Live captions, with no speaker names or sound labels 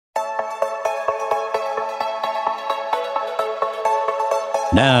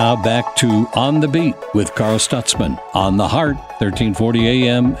Now back to On the Beat with Carl Stutzman on the Heart, 1340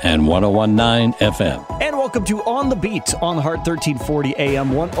 AM and 1019 FM. And welcome to On the Beat on the Heart, 1340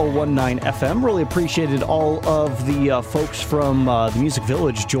 AM, 1019 FM. Really appreciated all of the folks from the Music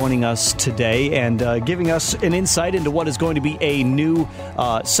Village joining us today and giving us an insight into what is going to be a new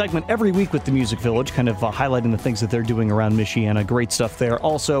segment every week with the Music Village, kind of highlighting the things that they're doing around Michiana. Great stuff there.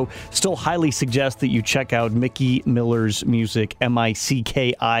 Also, still highly suggest that you check out Mickey Miller's music, Micki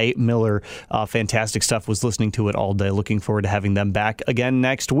Miller. Fantastic stuff. Was listening to it all day. Looking forward to having them back again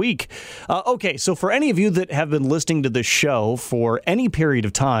next week. Okay, so for any of you that have been listening to this show for any period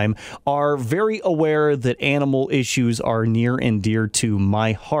of time, are very aware that animal issues are near and dear to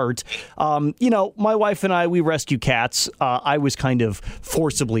my heart. My wife and I, we rescue cats. I was kind of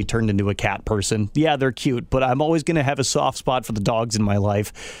forcibly turned into a cat person. Yeah, they're cute, but I'm always going to have a soft spot for the dogs in my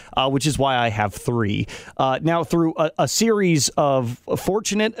life, which is why I have 3. Now, through a series of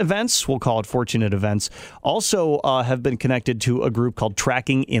fortunate events, we'll call it fortunate events, also have been connected to a group called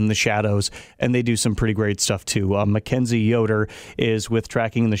Tracking in the Shadows, and they do some pretty great stuff too. Mackenzie Yoder is with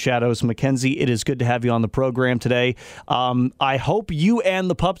Tracking in the Shadows. Mackenzie, it is good to have you on the program today. I hope you and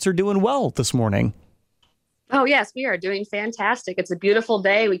the pups are doing well this morning. Oh, yes, we are doing fantastic. It's a beautiful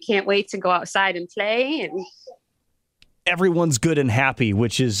day. We can't wait to go outside and play. And everyone's good and happy,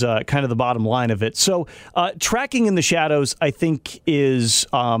 which is kind of the bottom line of it. So Tracking in the Shadows, I think, is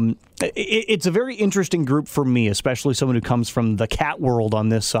it's a very interesting group for me, especially someone who comes from the cat world on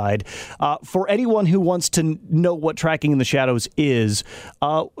this side. For anyone who wants to know what Tracking in the Shadows is,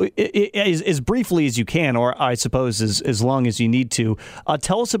 as briefly as you can, or I suppose as long as you need to,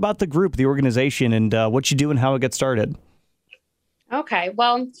 tell us about the group, the organization, and what you do and how it gets started. Okay,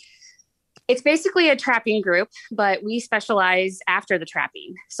 well, it's basically a trapping group, but we specialize after the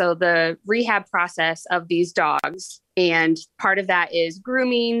trapping. So the rehab process of these dogs, and part of that is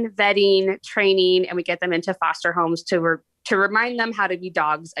grooming, vetting, training, and we get them into foster homes to remind them how to be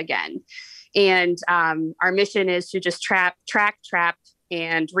dogs again. And our mission is to just trap,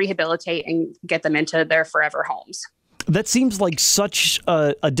 and rehabilitate and get them into their forever homes. That seems like such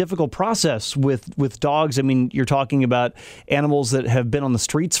a difficult process with dogs. I mean, you're talking about animals that have been on the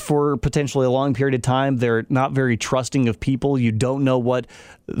streets for potentially a long period of time. They're not very trusting of people. You don't know what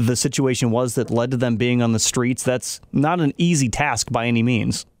the situation was that led to them being on the streets. That's not an easy task by any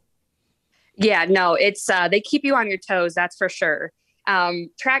means. Yeah, no, it's they keep you on your toes. That's for sure.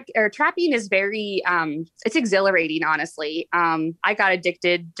 Trapping is very, it's exhilarating, honestly. I got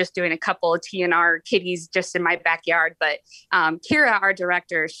addicted just doing a couple of TNR kitties just in my backyard, but, Kira, our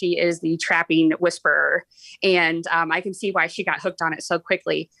director, she is the trapping whisperer, and, I can see why she got hooked on it so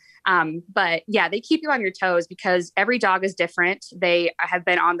quickly. But yeah, they keep you on your toes because every dog is different. They have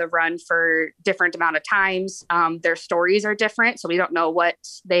been on the run for different amount of times. Their stories are different, so we don't know what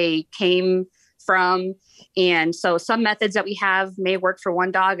they came from. And so some methods that we have may work for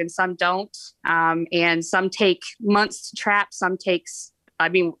one dog and some don't. And some take months to trap. Some takes,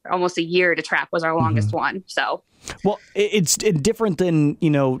 almost a year to trap was our longest one. So, well, it's different than,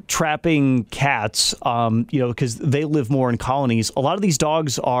 trapping cats, because they live more in colonies. A lot of these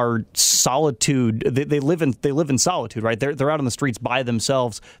dogs are solitude. They live in solitude, right? They're out on the streets by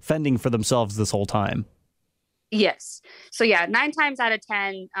themselves, fending for themselves this whole time. Yes. So yeah, 9 times out of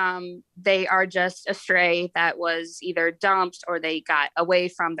 10, they are just a stray that was either dumped or they got away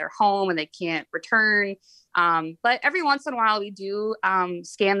from their home and they can't return. But every once in a while we do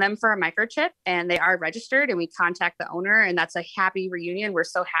scan them for a microchip and they are registered and we contact the owner, and that's a happy reunion. We're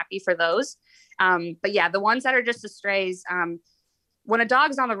so happy for those. But yeah, the ones that are just the strays, when a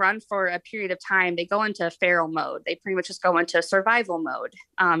dog's on the run for a period of time, they go into feral mode. They pretty much just go into survival mode.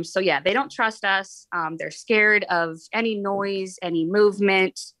 So yeah, they don't trust us. They're scared of any noise, any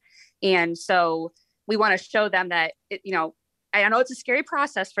movement. And so we want to show them that, I know it's a scary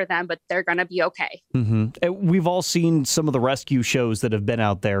process for them, but they're going to be okay. Mm-hmm. We've all seen some of the rescue shows that have been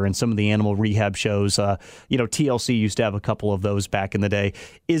out there and some of the animal rehab shows. TLC used to have a couple of those back in the day.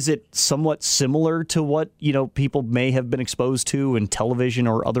 Is it somewhat similar to what, people may have been exposed to in television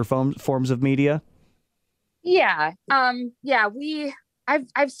or other forms of media? Yeah.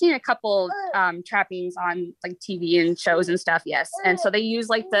 I've seen a couple trappings on like TV and shows and stuff. Yes. And so they use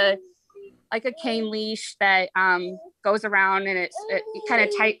like a cane leash that goes around and it kind of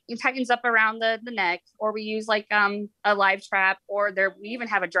tightens up around the neck, or we use like a live trap, or we even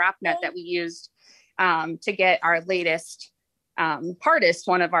have a drop net that we used to get our latest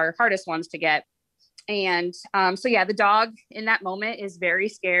one of our hardest ones to get. And so yeah, the dog in that moment is very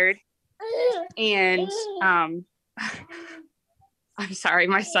scared, and I'm sorry,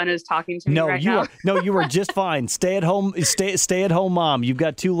 my son is talking to me right now. You are just fine. Stay at home mom. You've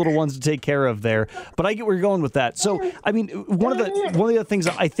got two little ones to take care of there. But I get where you're going with that. So, I mean, one of the other things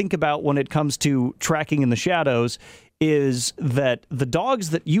I think about when it comes to tracking in the shadows is that the dogs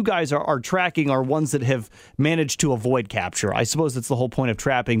that you guys are tracking are ones that have managed to avoid capture. I suppose that's the whole point of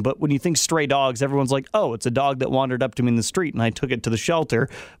trapping. But when you think stray dogs, everyone's like, oh, it's a dog that wandered up to me in the street and I took it to the shelter.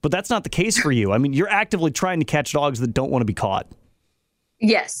 But that's not the case for you. I mean, you're actively trying to catch dogs that don't want to be caught.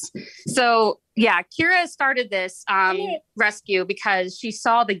 Yes. So, yeah, Kira started this rescue because she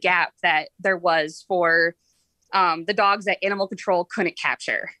saw the gap that there was for the dogs that animal control couldn't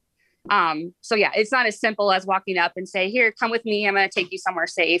capture. So yeah, it's not as simple as walking up and say, here, come with me. I'm going to take you somewhere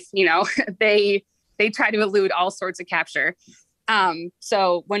safe. You know, they try to elude all sorts of capture.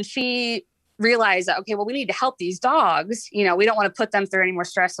 So when she realized that, okay, well, we need to help these dogs, you know, we don't want to put them through any more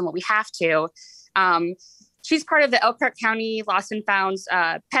stress than what we have to. She's part of the Elkhart County Lost and Found's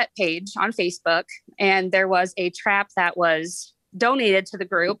pet page on Facebook. And there was a trap that was donated to the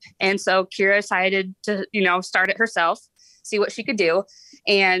group. And so Kira decided to, you know, start it herself, see what she could do.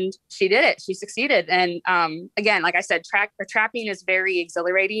 And she did it. She succeeded. And again, like I said, trapping is very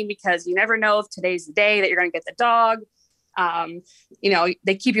exhilarating because you never know if today's the day that you're going to get the dog. You know,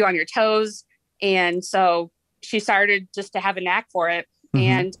 they keep you on your toes. And so she started just to have a knack for it.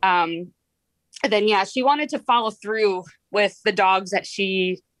 Mm-hmm. And then, yeah, she wanted to follow through with the dogs that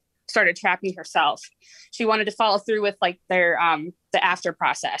she started trapping herself. She wanted to follow through with like their the after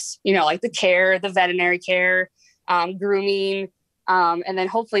process, you know, like the care, the veterinary care, grooming, and then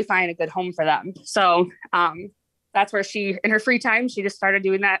hopefully find a good home for them. So that's where she, in her free time, she just started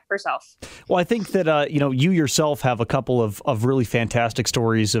doing that herself. Well, I think that, you know, you yourself have a couple of really fantastic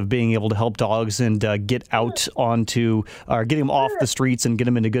stories of being able to help dogs and get out onto, or get them off the streets and get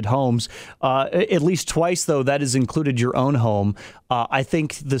them into good homes. At least twice, though, that has included your own home. I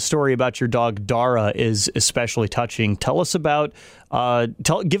think the story about your dog, Dara, is especially touching. Tell us about,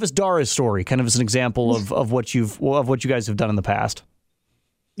 give us Dara's story, kind of as an example of what you guys have done in the past.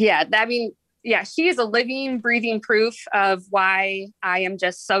 Yeah, yeah, she is a living, breathing proof of why I am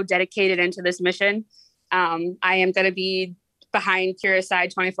just so dedicated into this mission. I am going to be behind Kira's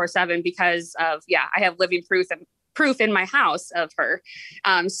side 24/7 because of, I have living proof in my house of her.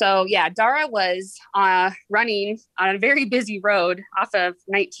 So yeah, Dara was running on a very busy road off of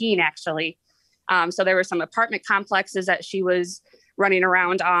 19, actually. So there were some apartment complexes that she was running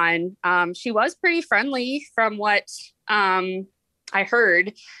around on. She was pretty friendly from what I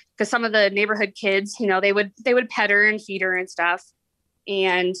heard, because some of the neighborhood kids, you know, they would pet her and feed her and stuff.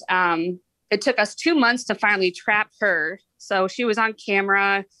 And it took us 2 months to finally trap her. So she was on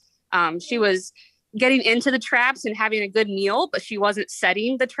camera. She was getting into the traps and having a good meal, but she wasn't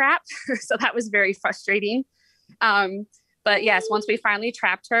setting the trap. So that was very frustrating. But yes, once we finally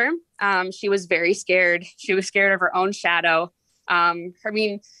trapped her, she was very scared. She was scared of her own shadow. And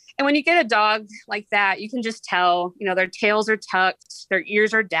when you get a dog like that, you can just tell, you know, their tails are tucked, their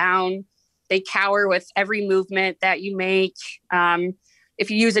ears are down, they cower with every movement that you make.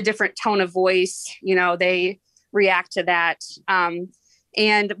 If you use a different tone of voice, you know, they react to that.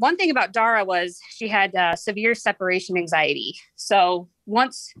 And one thing about Dara was she had severe separation anxiety. So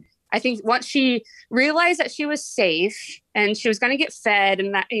once she realized that she was safe and she was going to get fed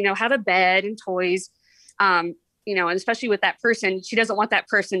and that, you know, have a bed and toys, you know, and especially with that person, she doesn't want that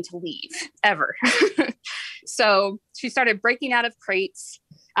person to leave ever. So she started breaking out of crates.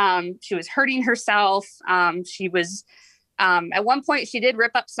 She was hurting herself. She was, at one point she did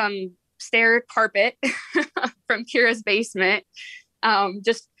rip up some stair carpet from Kira's basement.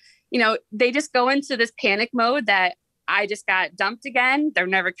 Just, you know, they just go into this panic mode that I just got dumped again. They're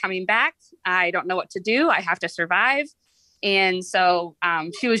never coming back. I don't know what to do. I have to survive. And so,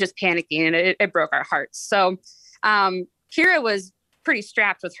 she was just panicking and it broke our hearts. So, Kira was pretty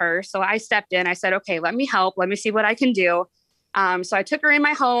strapped with her. So I stepped in, I said, okay, let me help. Let me see what I can do. So I took her in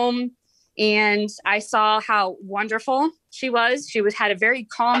my home and I saw how wonderful she was. She had a very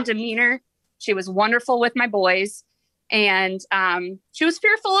calm demeanor. She was wonderful with my boys. And, she was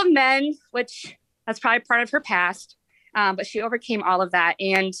fearful of men, which that's probably part of her past. But she overcame all of that.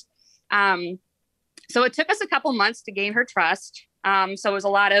 And, so it took us a couple months to gain her trust. So it was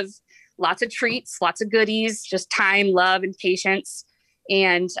lots of treats, lots of goodies, just time, love, and patience.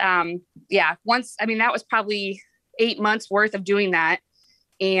 And that was probably 8 months worth of doing that.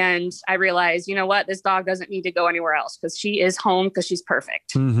 And I realized, you know what, this dog doesn't need to go anywhere else because she is home because she's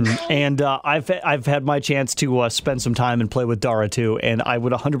perfect. Mm-hmm. And I've had my chance to spend some time and play with Dara too, and I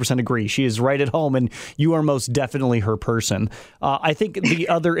would 100% agree. She is right at home, and you are most definitely her person. I think the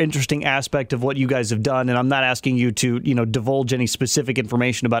other interesting aspect of what you guys have done, and I'm not asking you to divulge any specific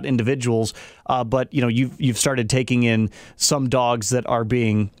information about individuals, but you've started taking in some dogs that are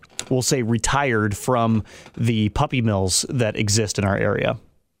being, we'll say, retired from the puppy mills that exist in our area.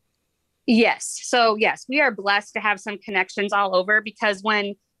 Yes. So yes, we are blessed to have some connections all over, because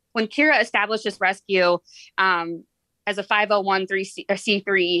when Kira established this rescue as a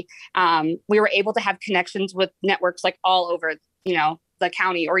 501c3, we were able to have connections with networks like all over, the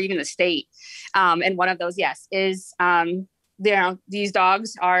county or even the state. And one of those, yes, is these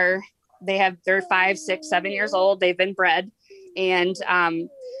dogs they're 5, 6, 7 years old. They've been bred, and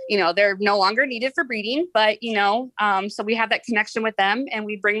they're no longer needed for breeding, but, so we have that connection with them, and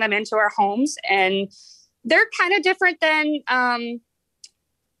we bring them into our homes, and they're kind of different than,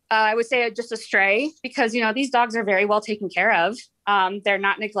 I would say just a stray, because, these dogs are very well taken care of. They're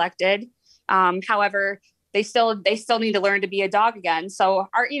not neglected. However, they still need to learn to be a dog again. So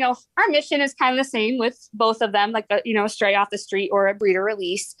our mission is kind of the same with both of them, like a stray off the street or a breeder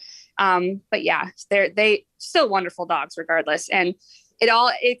release. But yeah, they still wonderful dogs regardless. And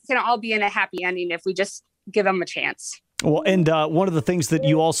it can all be in a happy ending if we just give them a chance. Well, and one of the things that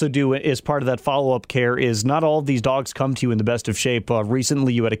you also do as part of that follow-up care is not all of these dogs come to you in the best of shape.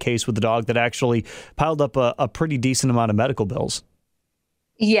 Recently, you had a case with a dog that actually piled up a pretty decent amount of medical bills.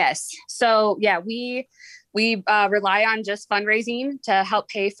 Yes. So, yeah, we rely on just fundraising to help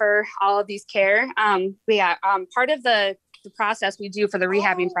pay for all of these care. Part of the process we do for the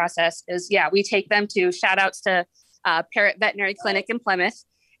rehabbing process is, we take them to shout outs to Parrot Veterinary Clinic in Plymouth.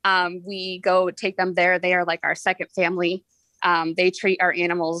 We go take them there. They are like our second family. They treat our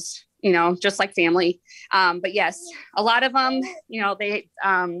animals, just like family. But yes, a lot of them, they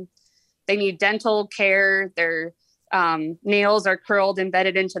need dental care. Their nails are curled,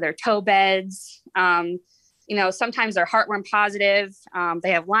 embedded into their toe beds. Sometimes they're heartworm positive.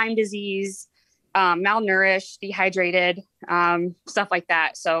 They have Lyme disease, malnourished, dehydrated, stuff like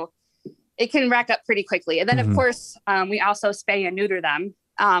that. So it can rack up pretty quickly. And then, of course, we also spay and neuter them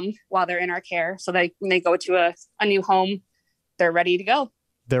while they're in our care. So when they go to a new home, they're ready to go.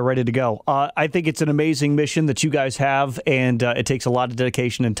 They're ready to go. I think it's an amazing mission that you guys have, and it takes a lot of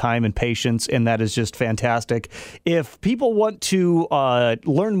dedication and time and patience, and that is just fantastic. If people want to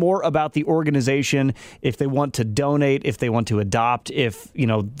learn more about the organization, if they want to donate, if they want to adopt, if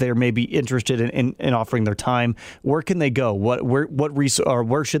they're maybe interested in offering their time, where can they go?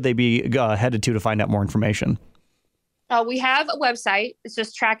 Where should they be headed to find out more information? We have a website. It's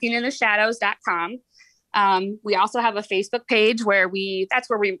just trackingintheshadows.com. We also have a Facebook page where that's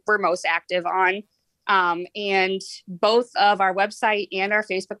where we're most active on. And both of our website and our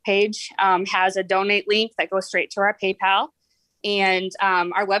Facebook page has a donate link that goes straight to our PayPal. And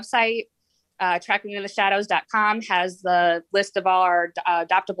our website, trackingintheshadows.com, has the list of all our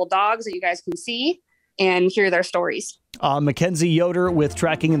adoptable dogs that you guys can see and hear their stories. Mackenzie Yoder with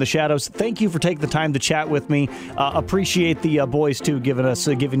Tracking in the Shadows. Thank you for taking the time to chat with me. Appreciate the boys too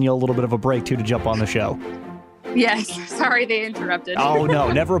giving you a little bit of a break too to jump on the show. Yes, sorry they interrupted. Oh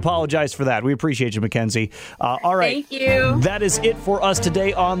no, never apologize for that. We appreciate you, Mackenzie. All right, thank you. That is it for us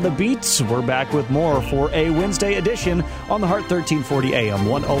today on The Beat. We're back with more for a Wednesday edition on the Heart 1340 AM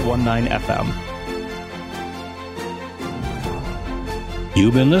 1019 FM.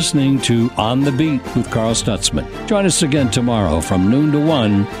 You've been listening to On the Beat with Carl Stutzman. Join us again tomorrow from noon to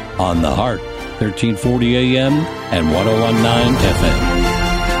 1 on the Heart, 1340 AM and 1019 FM.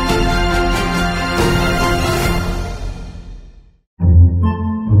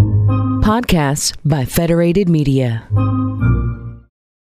 Podcasts by Federated Media.